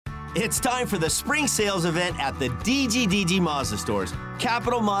It's time for the spring sales event at the DGDG Mazda stores.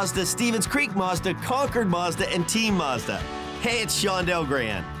 Capital Mazda, Stevens Creek Mazda, Concord Mazda, and Team Mazda. Hey, it's Sean Del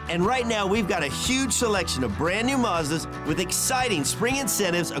Gran. And right now we've got a huge selection of brand new Mazdas with exciting spring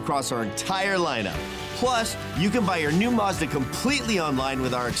incentives across our entire lineup. Plus, you can buy your new Mazda completely online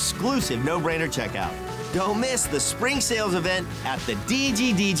with our exclusive no-brainer checkout. Don't miss the spring sales event at the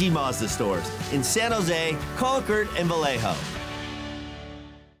DGDG Mazda stores in San Jose, Concord, and Vallejo.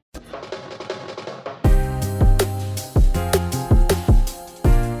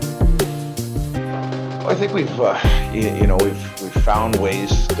 I think we've found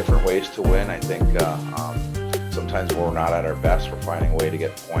different ways to win. I think sometimes when we're not at our best, we're finding a way to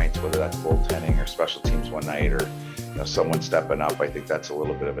get points, whether that's goaltending or special teams one night or someone stepping up. I think that's a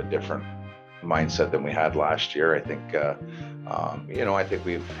little bit of a different mindset than we had last year. I think I think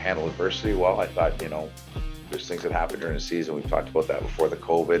we've handled adversity well. I thought there's things that happened during the season. We've talked about that before the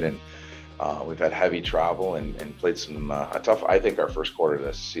COVID, and we've had heavy travel and played some tough. I think our first quarter of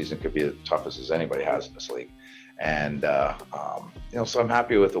this season could be the toughest as anybody has in this league. And, so I'm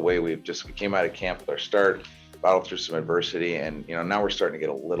happy with the way we came out of camp with our start, battled through some adversity. And, now we're starting to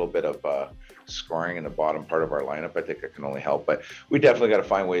get a little bit of scoring in the bottom part of our lineup. I think it can only help, but we definitely got to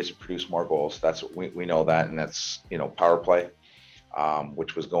find ways to produce more goals. That's what we know that. And that's, power play,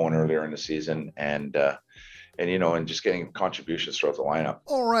 which was going earlier in the season. And just getting contributions throughout the lineup.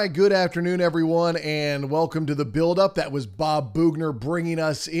 All right, good afternoon, everyone, and welcome to the build-up. That was Bob Boughner bringing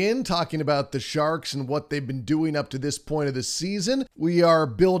us in, talking about the Sharks and what they've been doing up to this point of the season. We are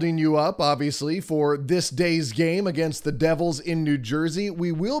building you up, obviously, for this day's game against the Devils in New Jersey.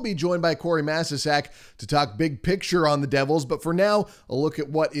 We will be joined by Corey Masisak to talk big picture on the Devils, but for now, a look at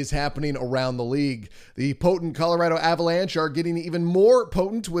what is happening around the league. The potent Colorado Avalanche are getting even more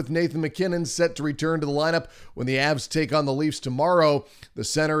potent with Nathan MacKinnon set to return to the lineup when the Avs take on the Leafs tomorrow. The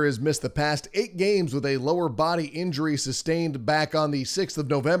center has missed the past 8 games with a lower body injury sustained back on the 6th of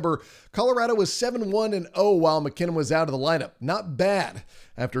November. Colorado was 7-1-0 while MacKinnon was out of the lineup. Not bad.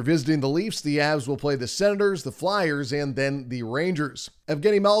 After visiting the Leafs, the Avs will play the Senators, the Flyers, and then the Rangers.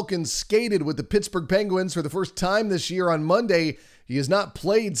 Evgeny Malkin skated with the Pittsburgh Penguins for the first time this year on Monday. He has not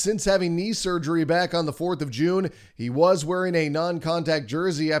played since having knee surgery back on the 4th of June. He was wearing a non-contact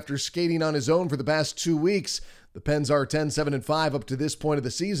jersey after skating on his own for the past 2 weeks. The Pens are 10-7-5 up to this point of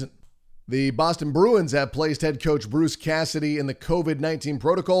the season. The Boston Bruins have placed head coach Bruce Cassidy in the COVID-19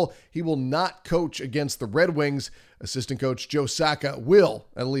 protocol. He will not coach against the Red Wings. Assistant coach Joe Sacca will.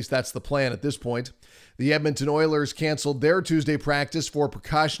 At least that's the plan at this point. The Edmonton Oilers canceled their Tuesday practice for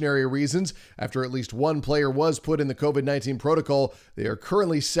precautionary reasons after at least one player was put in the COVID-19 protocol. They are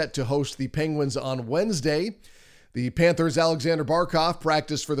currently set to host the Penguins on Wednesday. The Panthers' Alexander Barkov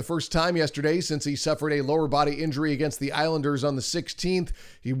practiced for the first time yesterday since he suffered a lower body injury against the Islanders on the 16th.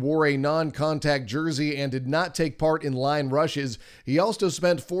 He wore a non-contact jersey and did not take part in line rushes. He also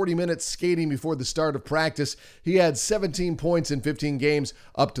spent 40 minutes skating before the start of practice. He had 17 points in 15 games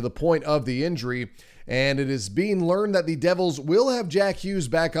up to the point of the injury. And it is being learned that the Devils will have Jack Hughes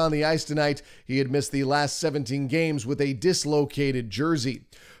back on the ice tonight. He had missed the last 17 games with a dislocated jersey.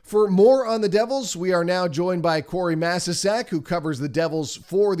 For more on the Devils, we are now joined by Corey Masisak, who covers the Devils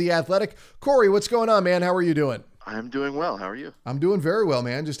for The Athletic. Corey, what's going on, man? How are you doing? I'm doing well. How are you? I'm doing very well,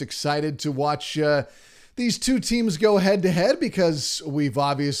 man. Just excited to watch these two teams go head-to-head because we've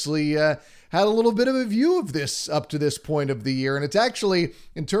obviously had a little bit of a view of this up to this point of the year. And it's actually,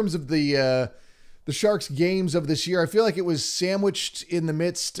 in terms of the Sharks games of this year, I feel like it was sandwiched in the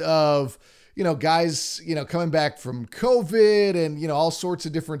midst of guys, coming back from COVID and, all sorts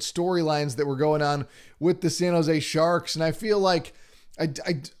of different storylines that were going on with the San Jose Sharks. And I feel like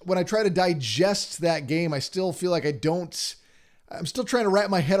when I try to digest that game, I still feel like I'm still trying to wrap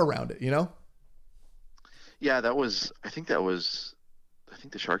my head around it, Yeah, I think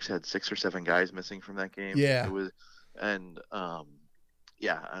the Sharks had 6 or 7 guys missing from that game. Yeah. And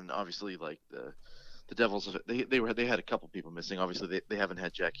obviously like the Devils, they had a couple people missing. Obviously, they haven't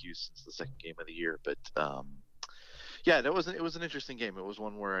had Jack Hughes since the second game of the year. But it was an interesting game. It was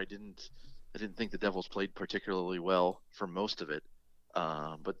one where I didn't think the Devils played particularly well for most of it.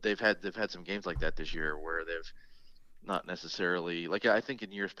 But they've had some games like that this year where they've not necessarily, like, I think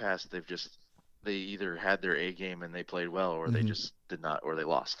in years past they either had their A game and they played well, or they just did not, or they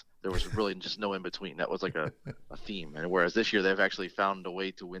lost. There was really just no in between. That was like a theme. And whereas this year they've actually found a way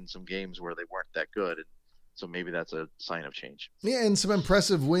to win some games where they weren't that good. And so maybe that's a sign of change. Yeah, and some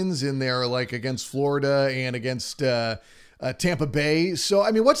impressive wins in there, like against Florida and against Tampa Bay. So, I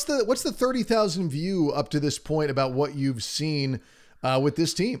mean, what's the 30,000 view up to this point about what you've seen with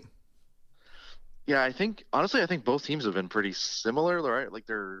this team? Yeah, I think both teams have been pretty similar, right? Like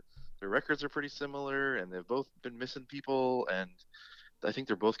they're their records are pretty similar, and they've both been missing people, and I think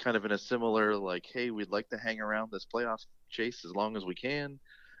they're both kind of in a similar, like, hey, we'd like to hang around this playoff chase as long as we can.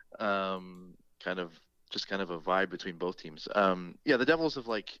 Kind of a vibe between both teams. The Devils have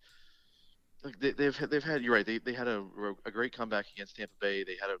they've had, you're right, they had a great comeback against Tampa Bay.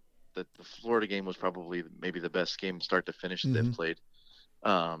 They had the Florida game was probably maybe the best game start to finish that they've played.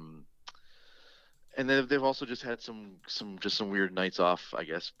 And they've also just had some weird nights off, I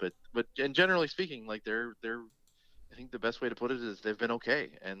guess. But and generally speaking, like they're I think the best way to put it is they've been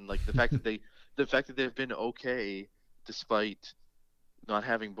okay. And like the fact that they've been okay despite not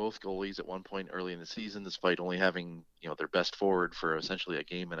having both goalies at one point early in the season, despite only having, their best forward for essentially a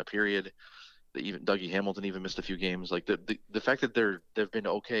game and a period. Even Dougie Hamilton even missed a few games. Like the fact that they've been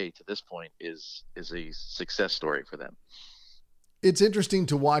okay to this point is a success story for them. It's interesting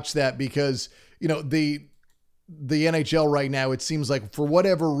to watch that because, the NHL right now, it seems like for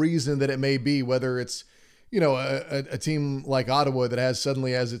whatever reason that it may be, whether it's, a team like Ottawa that has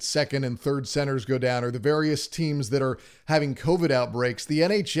its second and third centers go down, or the various teams that are having COVID outbreaks, the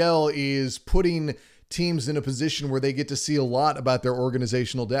NHL is putting teams in a position where they get to see a lot about their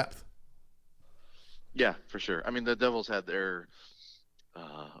organizational depth. Yeah, for sure. I mean, the Devils had their,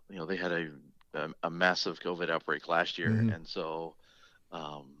 they had a massive COVID outbreak last year, and so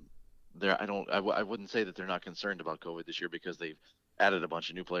I wouldn't say that they're not concerned about COVID this year because they've added a bunch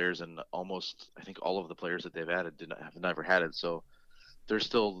of new players, and almost I think all of the players that they've added have never had it. So they're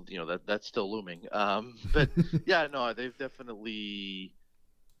still, that's still looming. But yeah, no, they've definitely.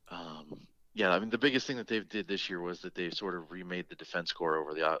 I mean, the biggest thing that they did this year was that they sort of remade the defense core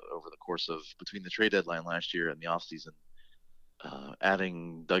over the course of between the trade deadline last year and the offseason.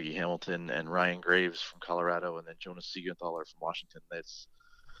 Adding Dougie Hamilton and Ryan Graves from Colorado, and then Jonas Siegenthaler from Washington.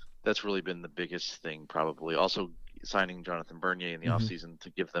 That's really been the biggest thing, probably. Also signing Jonathan Bernier in the offseason to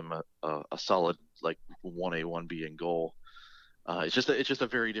give them a solid 1A, 1B in goal. It's just a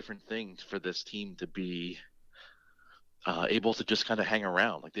very different thing for this team to be able to just kind of hang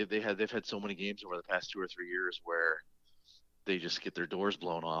around. Like they've had so many games over the past 2 or 3 years where they just get their doors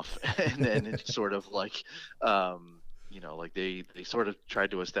blown off, and then it's sort of like. They sort of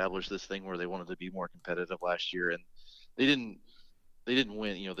tried to establish this thing where they wanted to be more competitive last year, and they didn't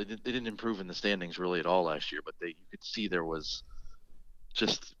win. They didn't improve in the standings really at all last year, but you could see there was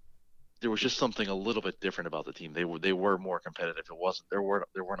just something a little bit different about the team. They were more competitive. There weren't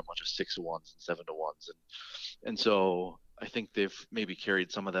a bunch of 6-1s and 7-1s, and so I think they've maybe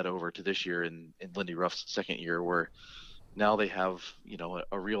carried some of that over to this year in Lindy Ruff's second year, where now they have,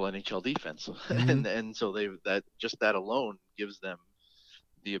 a real NHL defense. And so that alone gives them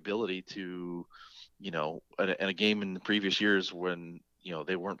the ability to, in a game in the previous years when,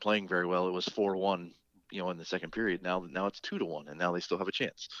 they weren't playing very well, it was 4-1, in the second period. Now it's 2-1, and now they still have a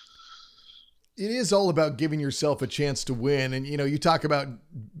chance. It is all about giving yourself a chance to win. And, you talk about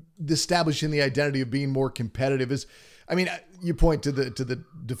establishing the identity of being more competitive. You point to the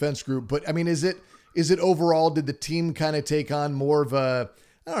defense group, but is it overall, did the team kind of take on more of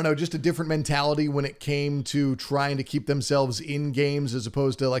just a different mentality when it came to trying to keep themselves in games as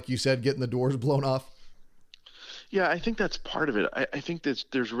opposed to, like you said, getting the doors blown off? Yeah, I think that's part of it. I think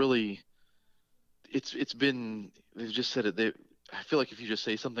there's really, it's been, they've just said it. I feel like if you just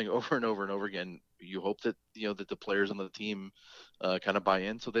say something over and over and over again, you hope that, that the players on the team kind of buy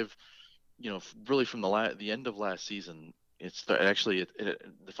in. So they've, really from the end of last season,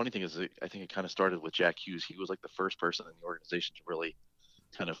 the funny thing is, I think it kind of started with Jack Hughes. He was like the first person in the organization to really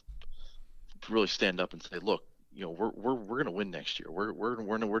kind of really stand up and say, look, we're going to win next year.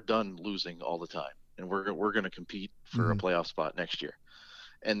 We're done losing all the time, and we're going to compete for a playoff spot next year.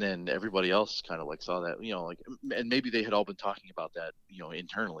 And then everybody else kind of saw that, and maybe they had all been talking about that,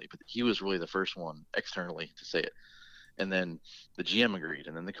 internally, but he was really the first one externally to say it. And then the GM agreed,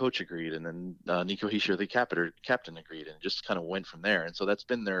 and then the coach agreed, and then Nico Hischier, the captain, agreed, and just kind of went from there. And so that's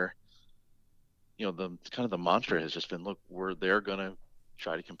been their, the mantra has just been, look, they're going to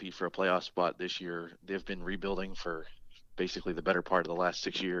try to compete for a playoff spot this year. They've been rebuilding for basically the better part of the last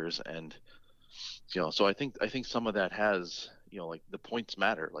 6 years, and so I think some of that has, the points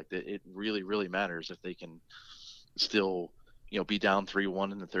matter. It really, really matters if they can still, be down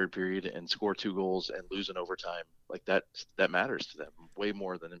 3-1 in the third period and score 2 goals and lose in overtime. That matters to them way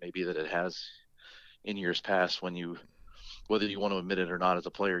more than maybe that it has in years past, when whether you want to admit it or not as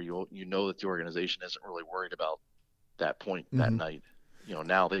a player, you know that the organization isn't really worried about that point that night.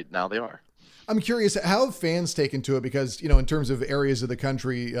 Now they are. I'm curious, how have fans taken to it? Because, in terms of areas of the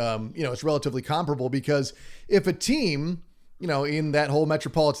country, it's relatively comparable, because if a team, in that whole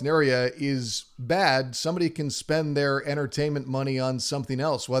metropolitan area is bad, somebody can spend their entertainment money on something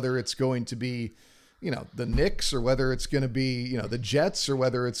else, whether it's going to be, the Knicks, or whether it's going to be, the Jets, or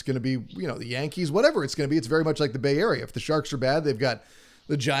whether it's going to be, the Yankees, whatever it's going to be. It's very much like the Bay Area. If the Sharks are bad, they've got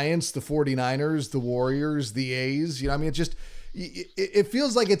the Giants, the 49ers, the Warriors, the A's. It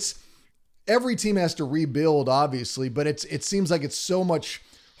feels like every team has to rebuild, obviously, but it seems like it's so much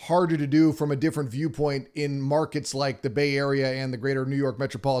harder to do from a different viewpoint in markets like the Bay Area and the greater New York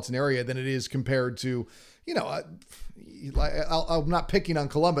metropolitan area than it is compared to, I'm not picking on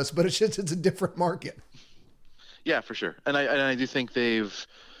Columbus, but it's a different market. Yeah, for sure. And I do think they've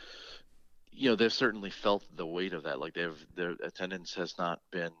certainly felt the weight of that. Like their attendance has not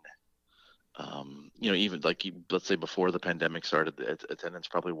been, even like, let's say before the pandemic started, the attendance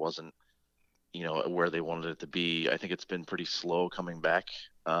probably wasn't, where they wanted it to be. I think it's been pretty slow coming back.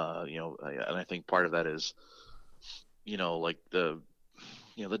 And I think part of that is, like the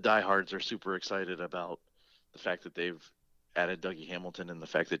diehards are super excited about the fact that they've added Dougie Hamilton, and the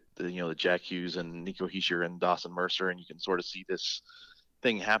fact that, the Jack Hughes and Nico Hischier and Dawson Mercer, and you can sort of see this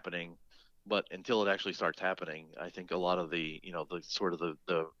thing happening. But until it actually starts happening, I think a lot of the the sort of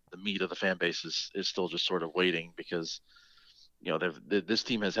the meat of the fan base is still just sort of waiting, because this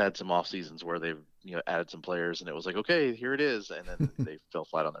team has had some off seasons where they've added some players, and it was like, okay, here it is, and then they fell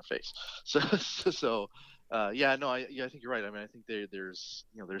flat on their face. So I think you're right. I mean, I think there's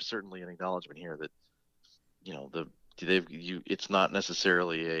certainly an acknowledgement here that it's not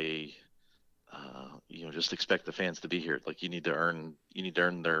necessarily just expect the fans to be here. Like you need to earn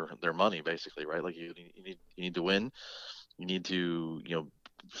their money, basically, right? Like you need to win. You need to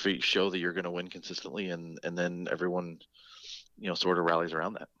show that you're going to win consistently, and then everyone sort of rallies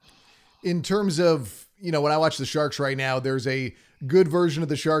around that. In terms of, when I watch the Sharks right now, there's a good version of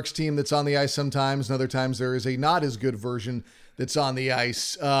the Sharks team that's on the ice sometimes, and other times there is a not as good version that's on the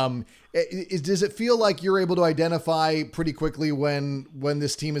ice. Does it feel like you're able to identify pretty quickly when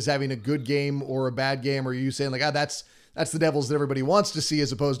this team is having a good game or a bad game? Or are you saying like, that's the Devils that everybody wants to see,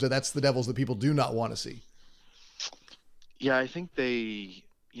 as opposed to that's the Devils that people do not want to see? Yeah, I think they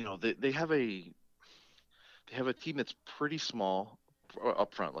have a team that's pretty small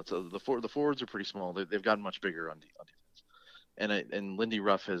up front. The forwards are pretty small. They've gotten much bigger on defense, and Lindy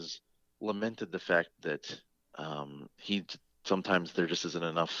Ruff has lamented the fact that sometimes there just isn't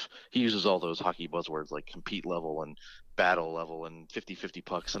enough. He uses all those hockey buzzwords like compete level and battle level and 50-50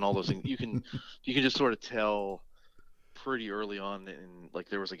 pucks and all those things. You can just sort of tell pretty early on. In like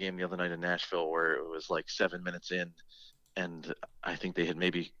there was a game the other night in Nashville where it was like 7 minutes in, and I think they had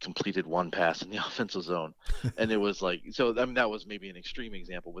maybe completed one pass in the offensive zone. And it was like, so I mean, that was maybe an extreme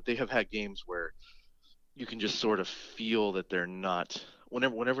example, but they have had games where you can just sort of feel that they're not,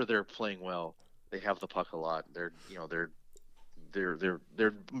 whenever they're playing well, they have the puck a lot. They're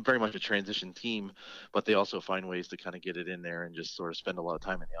very much a transition team, but they also find ways to kind of get it in there and just sort of spend a lot of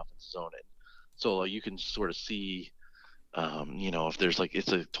time in the offensive zone. And so you can sort of see, if there's like,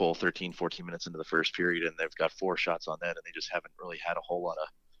 it's a total 13, 14 minutes into the first period and they've got 4 shots on net and they just haven't really had a whole lot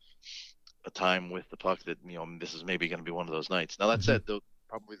of time with the puck, that, this is maybe going to be one of those nights. Now that said, though,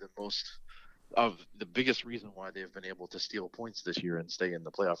 probably the biggest reason why they've been able to steal points this year and stay in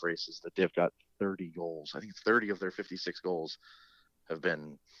the playoff race is that they've got 30 goals. I think 30 of their 56 goals have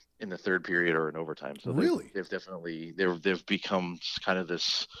been in the third period or in overtime. So really, they've become kind of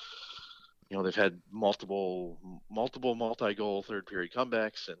this, they've had multiple multi-goal third period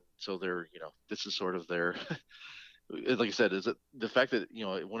comebacks. And so they're, this is sort of their, like I said, is it the fact that,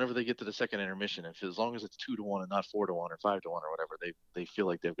 whenever they get to the second intermission, as long as it's 2-1 and not 4-1 or 5-1 or whatever, they feel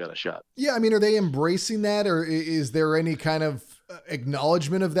like they've got a shot. Yeah. I mean, are they embracing that, or is there any kind of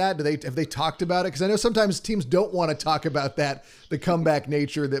acknowledgement of that? Have they talked about it? Cause I know sometimes teams don't want to talk about that, the comeback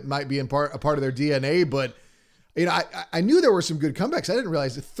nature that might be a part of their DNA, but I knew there were some good comebacks. I didn't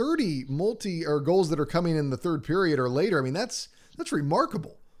realize that 30 goals that are coming in the third period or later. I mean, that's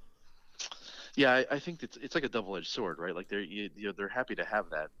remarkable. Yeah, I think it's like a double-edged sword, right? Like they're happy to have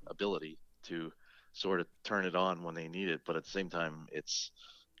that ability to sort of turn it on when they need it, but at the same time, it's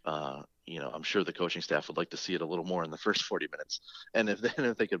I'm sure the coaching staff would like to see it a little more in the first 40 minutes. And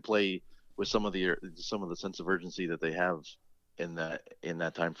if they could play with some of the sense of urgency that they have in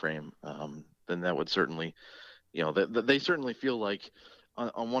that time frame, then that would certainly, they certainly feel like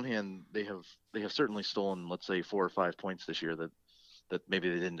on one hand they have certainly stolen, let's say, 4 or 5 points this year that maybe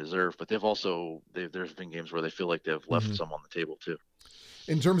they didn't deserve, but there's been games where they feel like they've left some on the table too.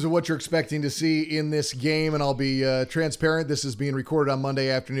 In terms of what you're expecting to see in this game, and I'll be transparent, this is being recorded on Monday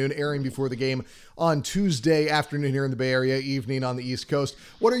afternoon, airing before the game on Tuesday afternoon here in the Bay Area, evening on the East Coast.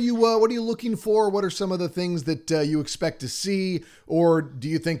 What are you looking for? What are some of the things that you expect to see? Or do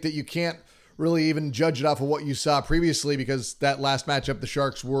you think that you can't really even judge it off of what you saw previously because that last matchup, the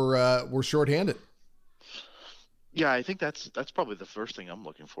Sharks were shorthanded? Yeah, I think that's probably the first thing I'm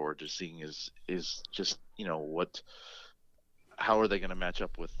looking forward to seeing is just, how are they going to match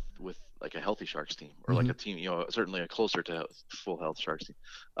up with like a healthy Sharks team or like a team, certainly a closer to full health Sharks team.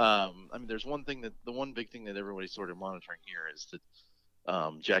 There's the one big thing that everybody's sort of monitoring here is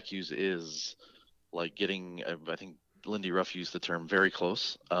that Jack Hughes is like getting, I think Lindy Ruff used the term very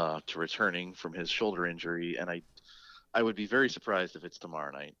close to returning from his shoulder injury. And I would be very surprised if it's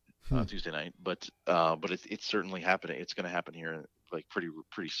tomorrow night, Tuesday night, but it's certainly happening. It's going to happen here like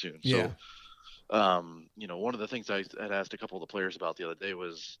pretty soon. Yeah. So, one of the things I had asked a couple of the players about the other day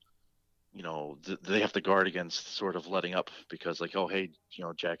was, they have to guard against sort of letting up because like, oh, hey,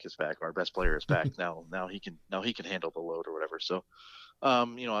 Jack is back. Our best player is back. now he can handle the load or whatever. So,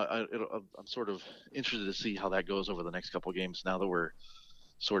 I'm sort of interested to see how that goes over the next couple of games now that we're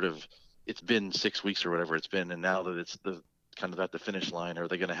sort of, it's been 6 weeks or whatever it's been. And now that it's the kind of at the finish line, are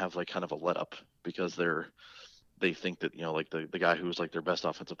they going to have like kind of a let up because they think that, like the guy who's like their best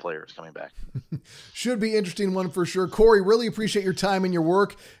offensive player is coming back. Should be interesting one for sure. Corey, really appreciate your time and your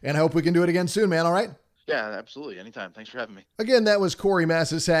work, and I hope we can do it again soon, man. All right? Yeah, absolutely. Anytime. Thanks for having me. Again, that was Corey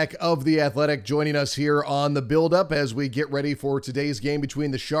Masisak of The Athletic joining us here on the build-up as we get ready for today's game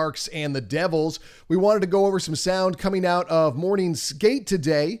between the Sharks and the Devils. We wanted to go over some sound coming out of morning skate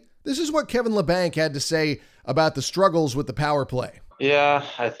today. This is what Kevin Labanc had to say about the struggles with the power play. Yeah,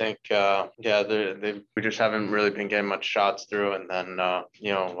 I think, we just haven't really been getting much shots through. And then,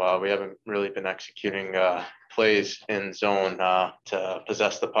 we haven't really been executing plays in zone to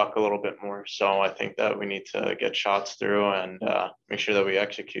possess the puck a little bit more. So I think that we need to get shots through and make sure that we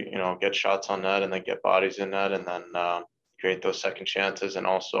execute, get shots on net and then get bodies in net and then create those second chances. And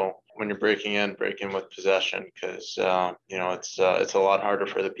also when you're break in with possession, because, it's a lot harder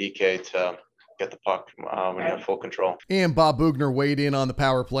for the PK to get the puck when you have full control. And Bob Boughner weighed in on the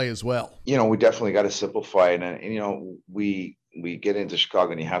power play as well. We definitely got to simplify it. And we get into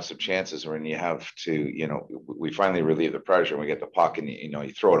Chicago and you have some chances when you have to, we finally relieve the pressure and we get the puck and,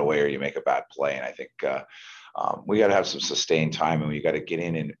 you throw it away or you make a bad play. And I think we got to have some sustained time and we got to get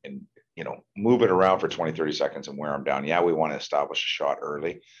in and move it around for 20, 30 seconds and wear them down. Yeah, we want to establish a shot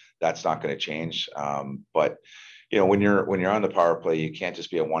early. That's not going to change. But when you're on the power play, you can't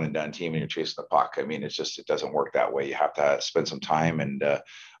just be a one and done team and you're chasing the puck. I mean, it doesn't work that way. You have to spend some time and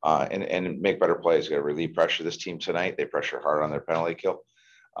make better plays. You got to relieve pressure. This team tonight, they pressure hard on their penalty kill.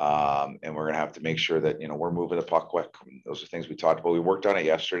 And we're going to have to make sure that, we're moving the puck quick. Those are things we talked about. We worked on it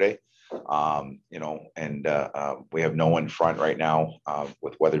yesterday, and we have no one front right now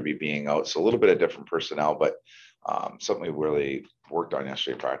with Weatherby being out. So a little bit of different personnel, but something we really worked on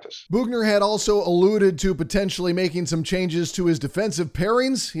yesterday in practice. Boughner had also alluded to potentially making some changes to his defensive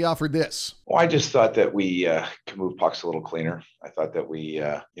pairings. He offered this. Well, I just thought that we could move pucks a little cleaner. I thought that we,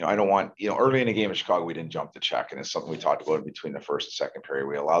 I don't want, early in the game in Chicago, we didn't jump the check. And it's something we talked about between the first and second period.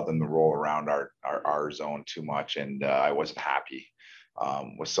 We allowed them to roll around our zone too much. And I wasn't happy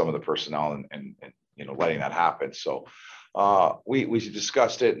with some of the personnel and letting that happen. So we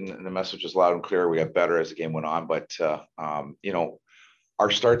discussed it and the message was loud and clear. We got better as the game went on, but our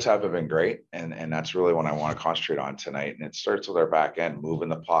starts haven't been great. And that's really what I want to concentrate on tonight. And it starts with our back end, moving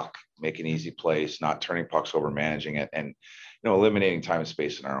the puck, making easy plays, not turning pucks over, managing it, and, eliminating time and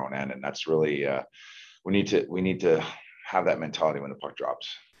space in our own end. And that's really, we need to have that mentality when the puck drops.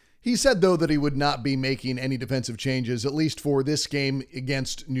 He said, though, that he would not be making any defensive changes, at least for this game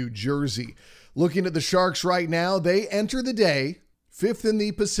against New Jersey. Looking at the Sharks right now, they enter the day 5th in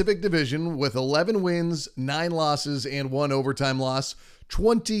the Pacific Division with 11 wins, 9 losses, and 1 overtime loss,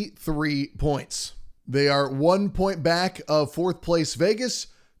 23 points. They are 1 point back of 4th place Vegas,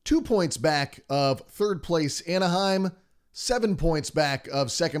 2 points back of 3rd place Anaheim, 7 points back of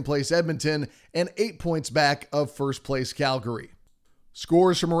 2nd place Edmonton, and 8 points back of 1st place Calgary.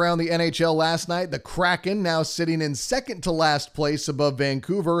 Scores from around the NHL last night. The Kraken, now sitting in second to last place above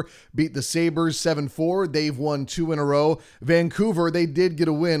Vancouver, beat the Sabres 7-4. They've won 2 in a row. Vancouver, they did get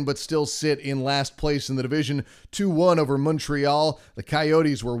a win, but still sit in last place in the division, 2-1 over Montreal. The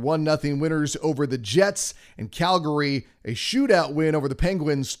Coyotes were 1-0 winners over the Jets, and Calgary, a shootout win over the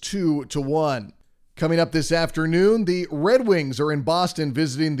Penguins, 2-1. Coming up this afternoon, the Red Wings are in Boston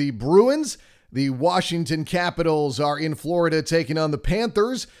visiting the Bruins. The Washington Capitals are in Florida taking on the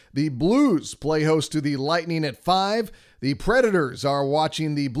Panthers. The Blues play host to the Lightning at 5. The Predators are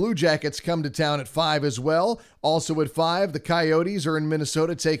watching the Blue Jackets come to town at 5 as well. Also at 5, the Coyotes are in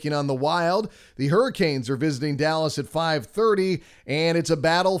Minnesota taking on the Wild. The Hurricanes are visiting Dallas at 5:30, and it's a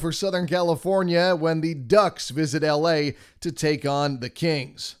battle for Southern California when the Ducks visit LA to take on the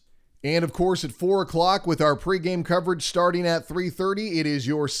Kings. And of course, at 4 o'clock, with our pregame coverage starting at 3:30, it is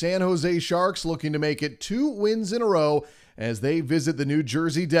your San Jose Sharks looking to make it 2 wins in a row as they visit the New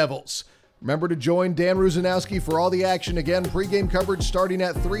Jersey Devils. Remember to join Dan Rusanowski for all the action. Again, pregame coverage starting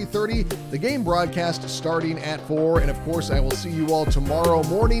at 3:30, the game broadcast starting at 4. And of course, I will see you all tomorrow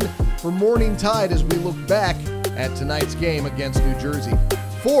morning for Morning Tide as we look back at tonight's game against New Jersey.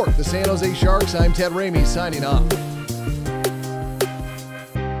 For the San Jose Sharks, I'm Ted Ramey signing off.